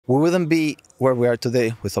we wouldn't be where we are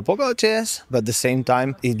today with Polkadot.JS, but at the same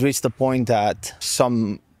time, it reached the point that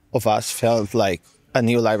some of us felt like a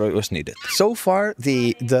new library was needed. So far,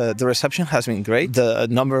 the reception has been great. The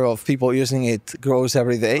number of people using it grows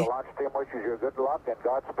every day. The launch team wishes you good luck and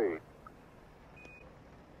Godspeed.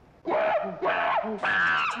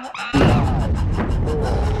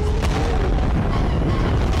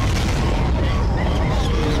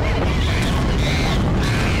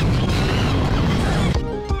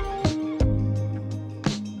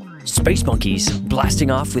 Space Monkeys blasting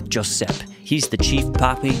off with Josep. He's the chief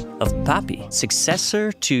PAPI of PAPI,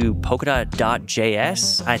 successor to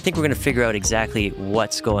Polkadot.JS. I think we're going to figure out exactly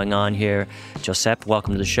what's going on here. Josep,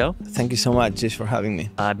 welcome to the show. Thank you so much just for having me.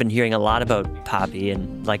 I've been hearing a lot about PAPI,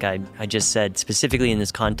 and like I just said, specifically in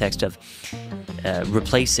this context of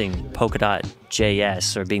replacing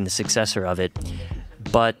Polkadot.JS or being the successor of it.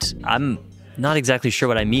 But I'm not exactly sure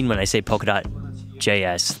what I mean when I say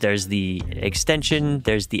Polkadot.JS. There's the extension,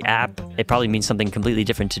 there's the app. It probably means something completely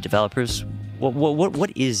different to developers.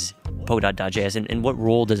 What is Polkadot.js and what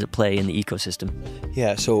role does it play in the ecosystem?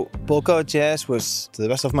 Yeah, so Polkadot.js was, to the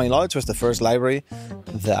best of my knowledge, was the first library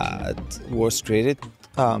that was created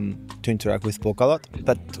to interact with Polkadot.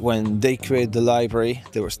 But when they created the library,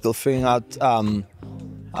 they were still figuring out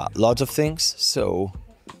lots of things. So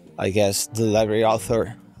I guess the library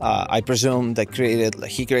author, I presume that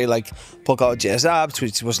he created like Polkadot.js apps,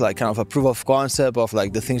 which was like kind of a proof of concept of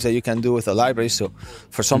like the things that you can do with a library. So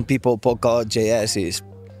for some people, Polkadot.js is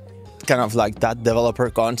kind of like that developer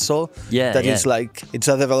console. Is like, it's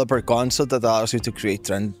a developer console that allows you to create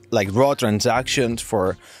raw transactions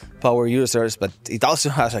for power users, but it also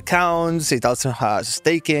has accounts, it also has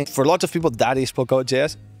staking. For lots of people, that is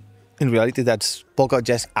Polkadot.js. In reality, that's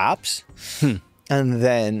Polkadot.js apps. And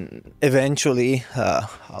then eventually, a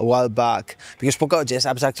while back, because Polkadot.js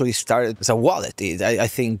apps actually started as a wallet. I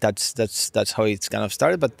think that's how it's kind of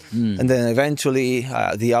started. But and then eventually,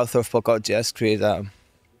 the author of Polkadot.js created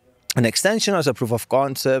an extension as a proof of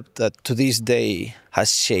concept that to this day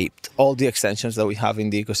has shaped all the extensions that we have in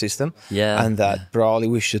the ecosystem. And that probably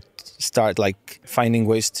we should start like finding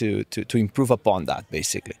ways to improve upon that,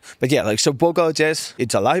 basically. But yeah, like, so Polkadot.js,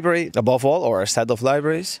 it's a library above all, or a set of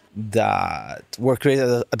libraries that were created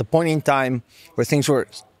at a point in time where things were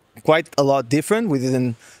quite a lot different. We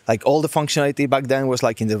didn't, like, all the functionality back then was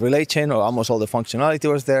like in the relay chain, or almost all the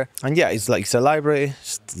functionality was there. And yeah, it's like, it's a library,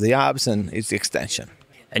 it's the apps, and it's the extension.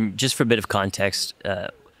 And just for a bit of context,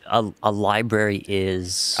 a library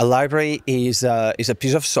is? A library is a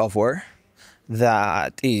piece of software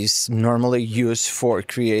that is normally used for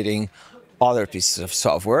creating other pieces of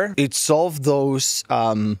software. It solves those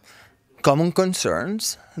common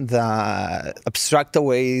concerns that abstract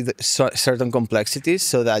away certain complexities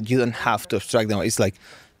so that you don't have to abstract them. It's like,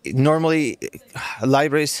 normally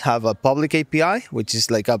libraries have a public API, which is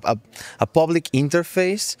like a public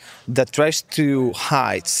interface that tries to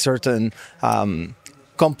hide certain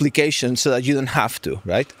complications so that you don't have to,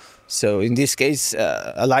 right? So in this case,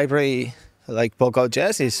 a library like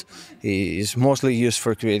Polkadot.js is mostly used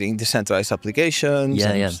for creating decentralized applications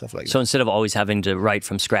and stuff like that. So instead of always having to write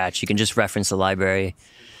from scratch, you can just reference the library.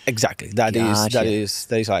 Exactly. That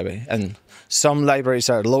is library. And some libraries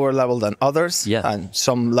are lower level than others. And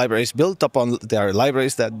some libraries built upon, there are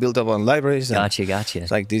libraries that build upon libraries. Gotcha.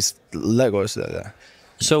 It's like these Legos.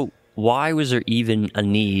 So why was there even a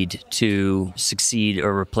need to succeed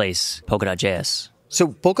or replace Polkadot.js? So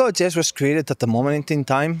Polkadot.js was created at the moment in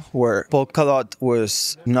time where Polkadot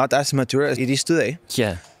was not as mature as it is today.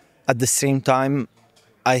 At the same time,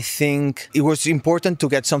 I think it was important to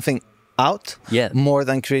get something out more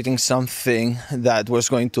than creating something that was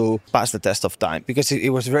going to pass the test of time, because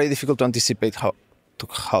it was very difficult to anticipate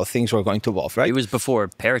how things were going to evolve, right? It was before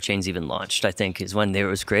parachains even launched, I think, is when it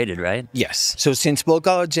was created, right? Yes. So since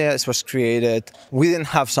Polkadot.js was created, we didn't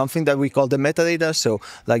have something that we call the metadata. So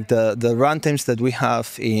like the runtimes that we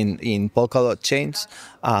have in Polkadot chains,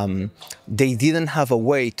 they didn't have a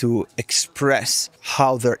way to express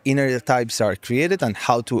how their inner types are created and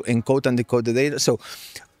how to encode and decode the data. So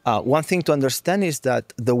one thing to understand is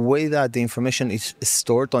that the way that the information is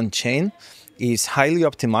stored on chain is highly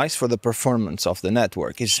optimized for the performance of the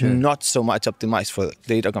network. It's not so much optimized for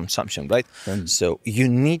data consumption, right? So you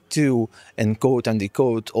need to encode and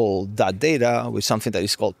decode all that data with something that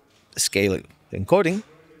is called scale encoding.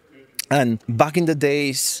 And back in the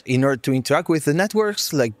days, in order to interact with the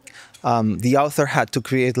networks, like the author had to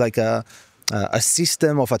create like a a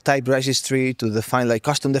system of a type registry to define like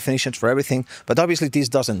custom definitions for everything. But obviously this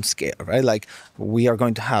doesn't scale, right? Like we are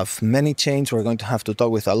going to have many chains. We're going to have to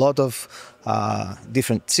talk with a lot of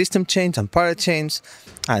different system chains and parallel chains.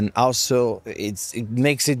 And also it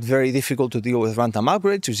makes it very difficult to deal with runtime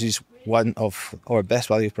upgrades, which is one of our best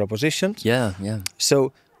value propositions. Yeah, yeah.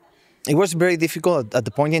 So it was very difficult at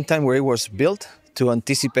the point in time where it was built to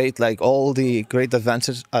anticipate like all the great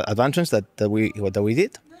advancements that we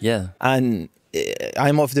did. Yeah. And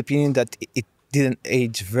I'm of the opinion that it didn't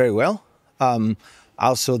age very well.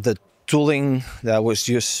 Also, the tooling that was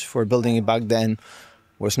used for building it back then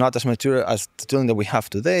was not as mature as the tooling that we have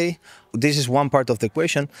today. This is one part of the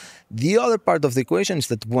equation. The other part of the equation is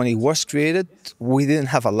that when it was created, we didn't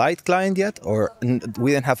have a light client yet, or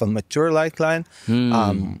we didn't have a mature light client.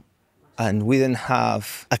 And we didn't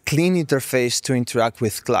have a clean interface to interact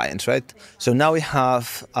with clients, right? So now we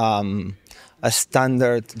have a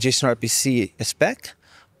standard JSON RPC spec,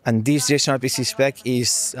 and this JSON RPC spec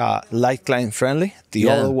is light client friendly. The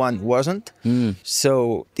other one wasn't.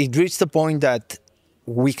 So it reached the point that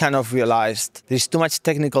we kind of realized there's too much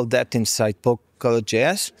technical depth inside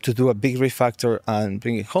Polkadot.JS to do a big refactor and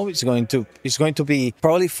bring it home. It's going to be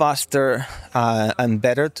probably faster and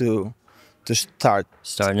better to start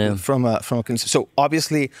new from a so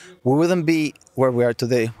obviously we wouldn't be where we are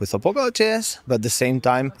today with Polkadot.js, but at the same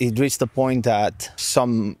time it reached the point that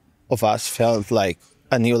some of us felt like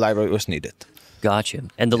a new library was needed. Gotcha.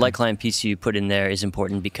 And the light client piece you put in there is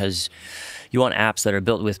important because you want apps that are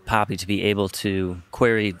built with PAPI to be able to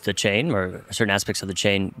query the chain or certain aspects of the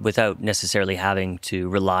chain without necessarily having to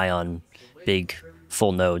rely on big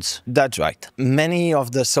full nodes. That's right. Many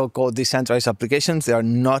of the so-called decentralized applications, they are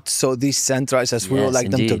not so decentralized as we would like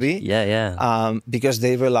them to be. Yeah. Because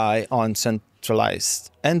they rely on centralized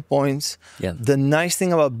endpoints. Yeah. The nice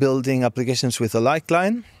thing about building applications with a light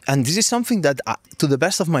client, and this is something that, to the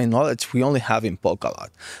best of my knowledge, we only have in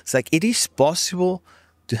Polkadot. It's like it is possible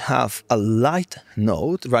to have a light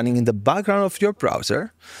node running in the background of your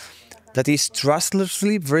browser that is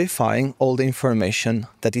trustlessly verifying all the information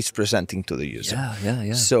that it's presenting to the user.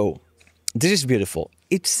 Yeah. So this is beautiful.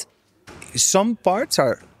 Some parts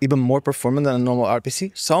are even more performant than a normal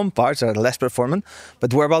RPC. Some parts are less performant,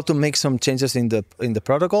 but we're about to make some changes in the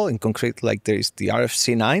protocol. In concrete, like there is the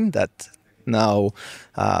RFC9 that now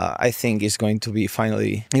I think is going to be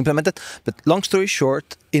finally implemented. But long story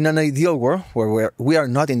short, in an ideal world, where we are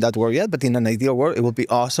not in that world yet, but in an ideal world, it would be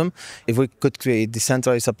awesome if we could create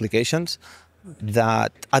decentralized applications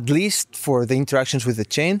that, at least for the interactions with the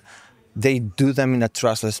chain, they do them in a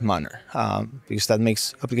trustless manner, because that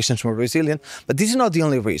makes applications more resilient. But this is not the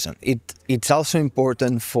only reason. It's also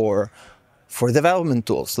important for development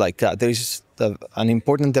tools. Like there is an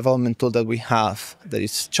important development tool that we have that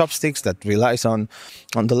is Chopsticks that relies on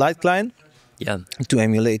the light client to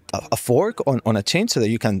emulate a fork on a chain so that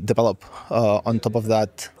you can develop on top of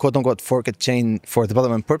that quote-unquote forked chain for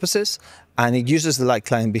development purposes. And it uses the light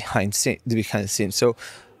client behind the scenes. So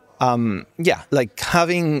like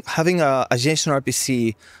having a JSON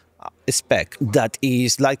RPC spec that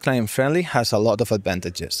is light client friendly has a lot of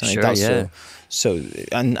advantages.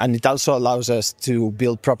 And and it also allows us to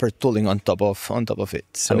build proper tooling on top of it.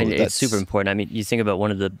 So I mean, it's super important. I mean, you think about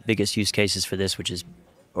one of the biggest use cases for this, which is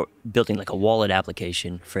building like a wallet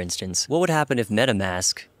application, for instance. What would happen if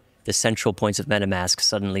MetaMask, the central points of MetaMask,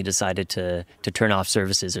 suddenly decided to turn off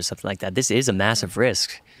services or something like that? This is a massive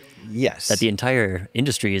risk. Yes. That the entire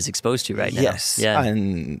industry is exposed to right now. Yes. Yeah.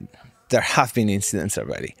 And there have been incidents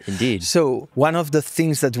already. Indeed. So one of the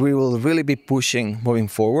things that we will really be pushing moving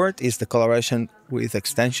forward is the collaboration with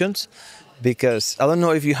extensions, because I don't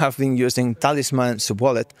know if you have been using Talisman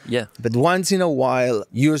subwallet, but once in a while,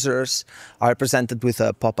 users are presented with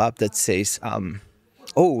a pop-up that says,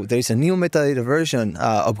 oh, there is a new metadata version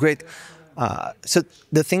upgrade. So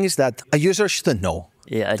the thing is that a user shouldn't know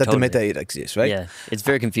that totally. the metadata exists, right? Yeah, it's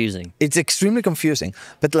very confusing. It's extremely confusing.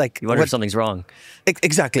 But like, you wonder if something's wrong.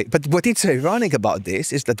 Exactly. But what is ironic about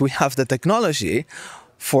this is that we have the technology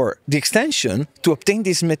for the extension to obtain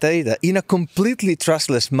this metadata in a completely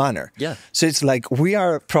trustless manner. Yeah. So it's like we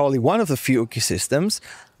are probably one of the few ecosystems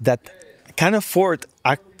that can afford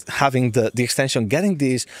having the extension getting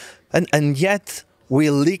this, and yet we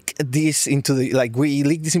leak this into we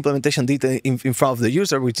leak this implementation data in front of the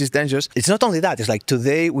user, which is dangerous. It's not only that, it's like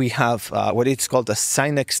today we have what it's called a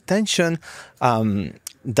signed extension,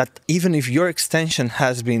 that even if your extension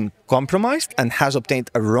has been compromised and has obtained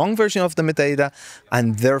a wrong version of the metadata,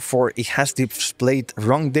 and therefore it has displayed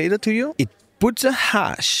wrong data to you, it puts a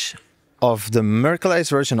hash of the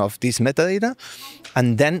Merkleized version of this metadata.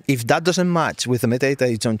 And then if that doesn't match with the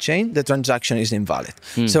metadata it's on chain, the transaction is invalid.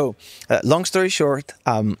 So long story short,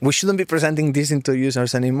 we shouldn't be presenting this into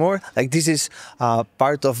users anymore. Like this is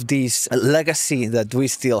part of this legacy that we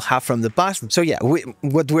still have from the past. So yeah,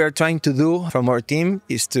 what we are trying to do from our team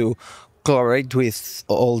is to collaborate with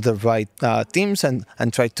all the right teams and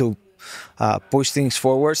try to push things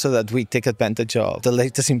forward so that we take advantage of the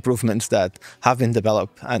latest improvements that have been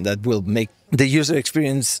developed and that will make the user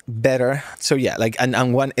experience better. So yeah, like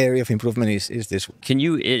and one area of improvement is this. Can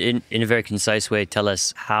you, in a very concise way, tell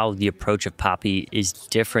us how the approach of PAPI is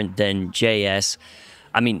different than JS?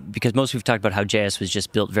 I mean, because most we've talked about how JS was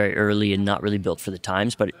just built very early and not really built for the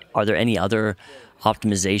times, but are there any other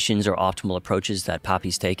optimizations or optimal approaches that PAPI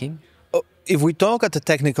is taking? If we talk at the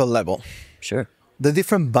technical level, sure. The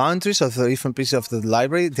different boundaries of the different pieces of the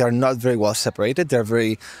library, they are not very well separated. They're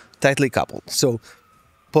very tightly coupled. So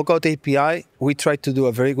Polkadot API, we try to do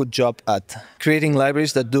a very good job at creating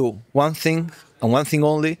libraries that do one thing and one thing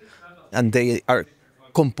only, and they are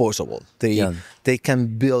composable. They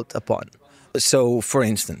can build upon. So for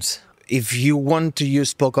instance, if you want to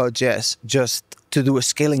use Polkadot.JS just to do a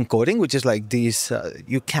scaling coding, which is like this,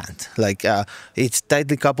 you can't. Like it's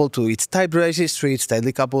tightly coupled to its type registry, it's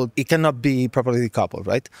tightly coupled. It cannot be properly decoupled,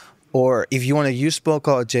 right? Or if you want to use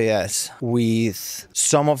Polkadot.js with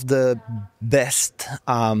some of the best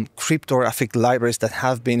cryptographic libraries that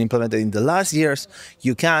have been implemented in the last years,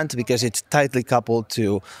 you can't because it's tightly coupled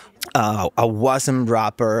to a WASM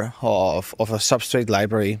wrapper of a substrate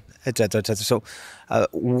library, etc., etc. So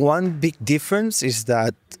one big difference is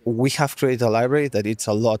that we have created a library that it's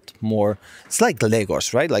a lot more, it's like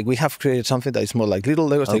Legos, right? Like we have created something that is more like little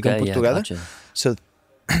Legos that you can put together. Gotcha. So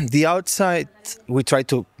the outside, we try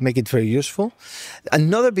to make it very useful.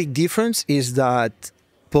 Another big difference is that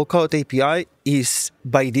Polkadot API is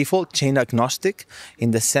by default chain agnostic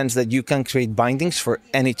in the sense that you can create bindings for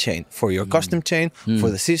any chain, for your custom chain, for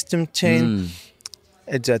the system chain,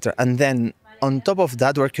 etc. And then on top of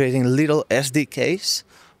that, we're creating little SDKs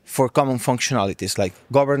for common functionalities like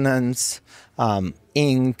governance,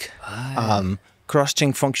 ink,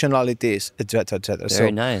 cross-chain functionalities, etc., etc.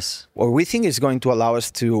 Very nice. What we think is going to allow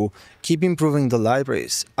us to keep improving the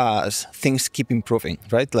libraries as things keep improving,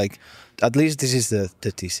 right? Like, at least this is the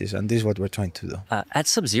thesis, and this is what we're trying to do. At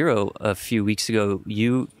Sub-Zero a few weeks ago,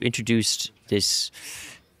 you introduced this,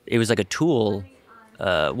 it was like a tool.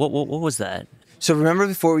 What was that? So remember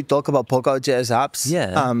before we talk about Polkadot.js apps?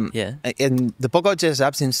 Yeah. In the Polkadot.js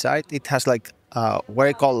apps inside, it has like what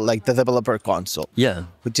I call like the developer console. Yeah.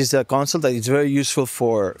 Which is a console that is very useful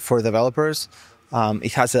for developers.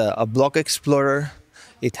 It has a block explorer.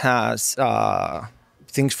 It has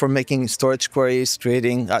things for making storage queries,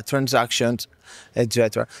 creating transactions,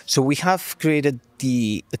 etc. So we have created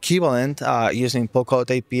the equivalent using Polkadot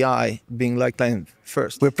API, being Lightclients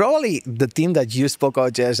first. We're probably the team that used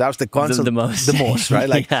Polkadot.js apps, the console, the most, right?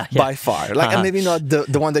 Like by far. Like and maybe not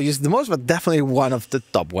the one that used the most, but definitely one of the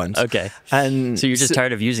top ones. Okay. And so you're just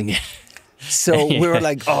tired of using it. So we were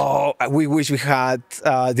like, oh, we wish we had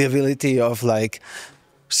the ability of like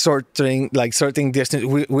sorting distance.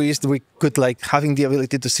 We could like having the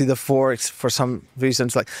ability to see the forks for some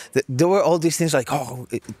reasons. Like there were all these things like, oh,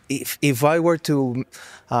 if I were to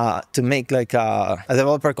make like a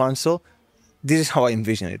developer console, this is how I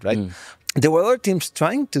envision it, right? There were other teams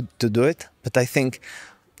trying to do it, but I think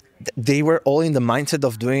they were all in the mindset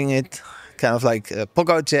of doing it kind of like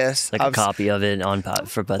Polkadot.js. Like a copy of it on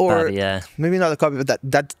for PAPI, yeah. Maybe not a copy, but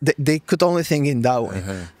that they could only think in that way.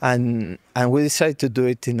 And we decided to do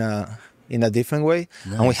it in a different way.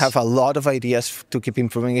 Nice. And we have a lot of ideas to keep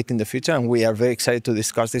improving it in the future, and we are very excited to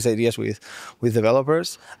discuss these ideas with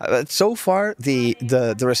developers. So far,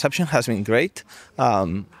 the reception has been great.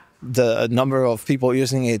 The number of people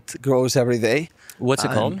using it grows every day. What's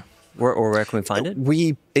it called? Where can we find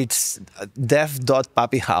it? It's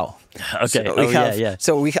dev.papi how. Okay.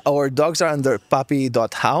 So our dogs are under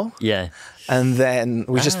papi.how. Yeah. And then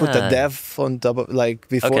we just put the dev on top of like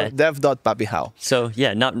before dev.papi how. So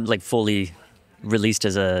yeah, not like fully released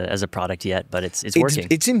as a product yet, but it's working.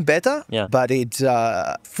 It's in beta, but it's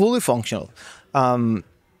fully functional.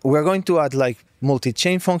 We're going to add like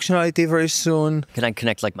multi-chain functionality very soon. Can I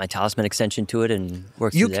connect like my Talisman extension to it and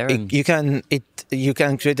work through there? You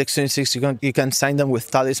can create extensions. You can sign them with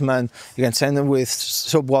Talisman. You can sign them with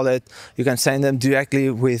Subwallet. You can sign them directly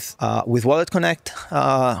with Wallet Connect.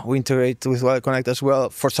 We integrate with Wallet Connect as well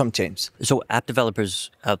for some chains. So app developers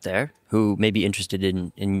out there who may be interested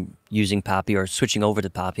in using PAPI or switching over to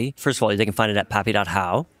PAPI, first of all, they can find it at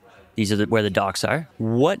papi.how. These are where the docs are.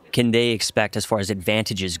 What can they expect as far as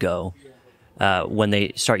advantages go when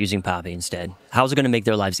they start using PAPI instead? How's it going to make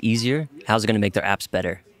their lives easier? How's it going to make their apps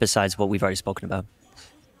better, besides what we've already spoken about?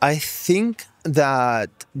 I think that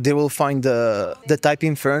they will find the type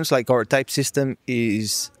inference, like our type system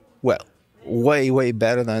is, well, way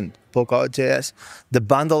better than Polkadot.JS. The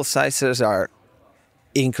bundle sizes are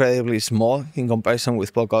incredibly small in comparison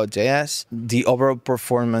with Polkadot.JS. The overall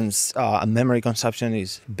performance and memory consumption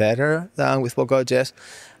is better than with Polkadot.JS.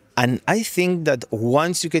 And I think that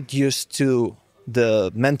once you get used to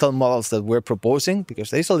the mental models that we're proposing, because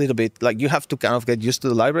there's a little bit, like you have to kind of get used to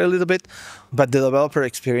the library a little bit, but the developer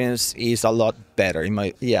experience is a lot better.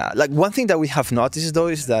 Like one thing that we have noticed though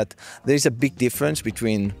is that there is a big difference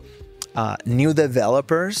between new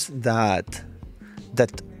developers that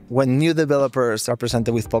when new developers are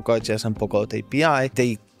presented with Polkadot.JS and Polkadot API,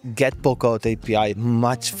 they get Polkadot API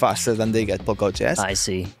much faster than they get Polkadot.JS. I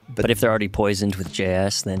see. But if they're already poisoned with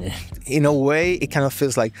JS, then... In a way, it kind of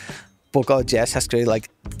feels like Polkadot.JS has created like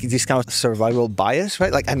this kind of survival bias,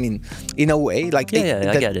 right? Like, I mean, in a way, like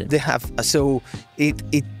I get it. They have, so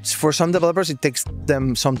it's for some developers, it takes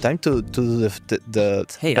them some time to do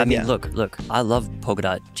the Hey, I mean, look, I love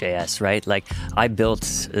Polkadot.JS, right? Like I built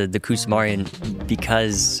the Kus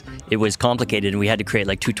because it was complicated and we had to create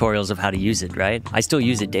like tutorials of how to use it, right? I still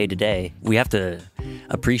use it day to day. We have to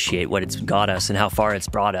appreciate what it's got us and how far it's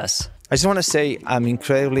brought us. I just want to say I'm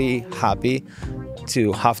incredibly happy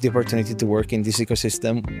to have the opportunity to work in this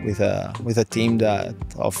ecosystem with a team that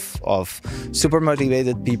of super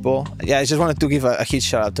motivated people. Yeah, I just wanted to give a huge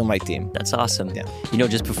shout out to my team. That's awesome. Yeah. You know,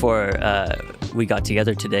 just before we got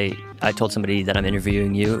together today, I told somebody that I'm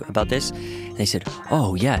interviewing you about this, and they said,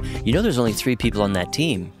 "Oh yeah, you know, there's only 3 people on that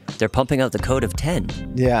team. They're pumping out the code of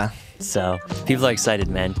 10." Yeah. So people are excited,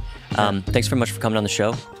 man. Thanks very much for coming on the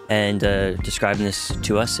show and describing this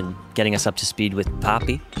to us and getting us up to speed with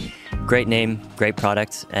PAPI. Great name, great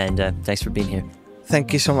product, and thanks for being here.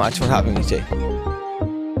 Thank you so much for having me, Jay.